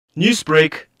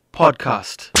Newsbreak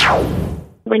Podcast.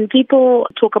 When people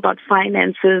talk about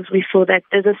finances, we feel that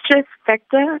there's a stress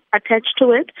factor attached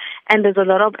to it and there's a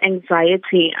lot of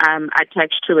anxiety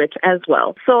attached to it as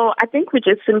well. So I think we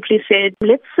just simply said,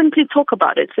 let's simply talk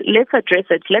about it. Let's address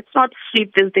it. Let's not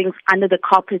sweep these things under the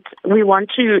carpet. We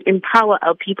want to empower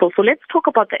our people. So let's talk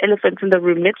about the elephant in the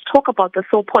room. Let's talk about the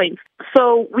sore points.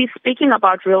 So we're speaking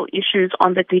about real issues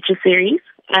on the DJ series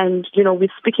and, we're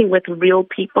speaking with real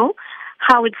people.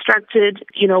 How it's structured,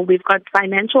 we've got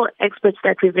financial experts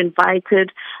that we've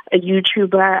invited, a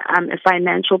YouTuber, a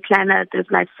financial planner, there's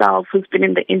myself who's been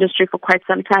in the industry for quite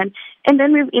some time, and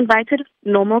then we've invited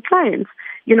normal clients,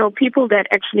 people that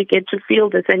actually get to feel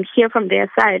this and hear from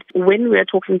their side when we're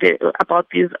talking about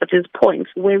these points,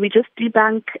 where we just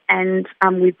debunk and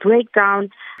we break down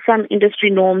some industry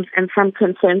norms and some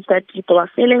concerns that people are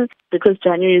feeling, because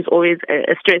January is always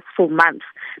a stressful month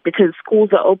because schools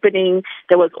are opening,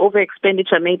 there was over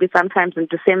expenditure maybe sometimes in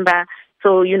December.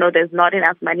 So, there's not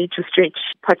enough money to stretch,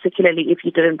 particularly if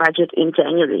you didn't budget in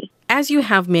January. As you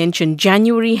have mentioned,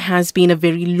 January has been a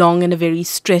very long and a very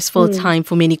stressful time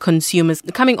for many consumers,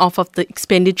 coming off of the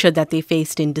expenditure that they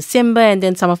faced in December and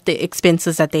then some of the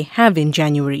expenses that they have in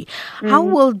January. How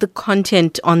will the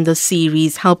content on the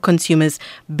series help consumers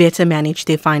better manage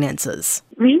their finances?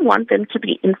 We want them to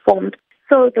be informed.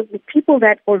 So the people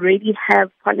that already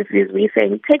have policies, we're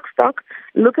saying take stock,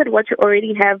 look at what you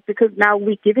already have, because now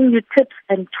we're giving you tips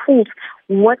and tools.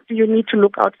 What do you need to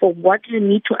look out for? What do you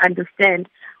need to understand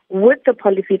with the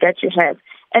policy that you have?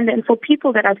 And then for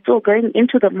people that are still going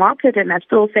into the market and are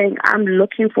still saying, I'm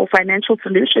looking for financial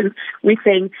solutions, we're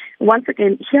saying, once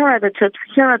again, here are the tips,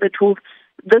 here are the tools.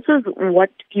 This is what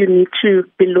you need to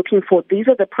be looking for. These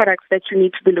are the products that you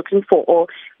need to be looking for, or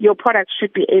your products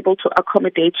should be able to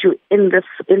accommodate you in this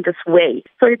way.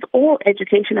 So it's all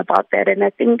education about that. And I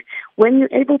think when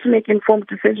you're able to make informed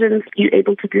decisions, you're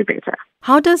able to do better.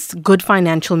 How does good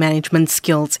financial management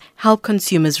skills help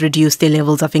consumers reduce their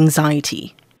levels of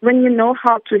anxiety? When you know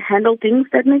how to handle things,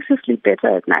 that makes you sleep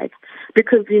better at night,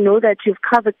 because you know that you've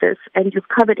covered this and you've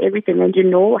covered everything, and you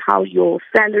know how your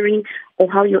salary or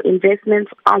how your investments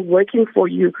are working for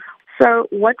you. So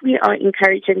what we are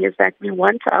encouraging is that we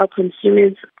want our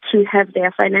consumers to have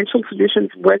their financial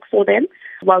solutions work for them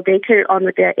while they carry on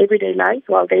with their everyday lives,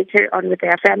 while they carry on with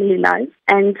their family lives.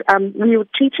 And we are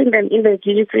teaching them in the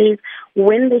GD3s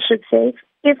when they should save,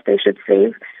 if they should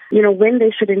save, when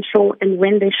they should insure and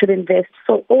when they should invest.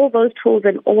 So all those tools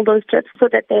and all those tips so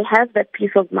that they have that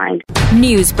peace of mind.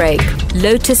 Newsbreak,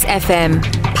 Lotus FM,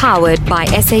 powered by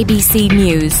SABC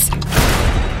News.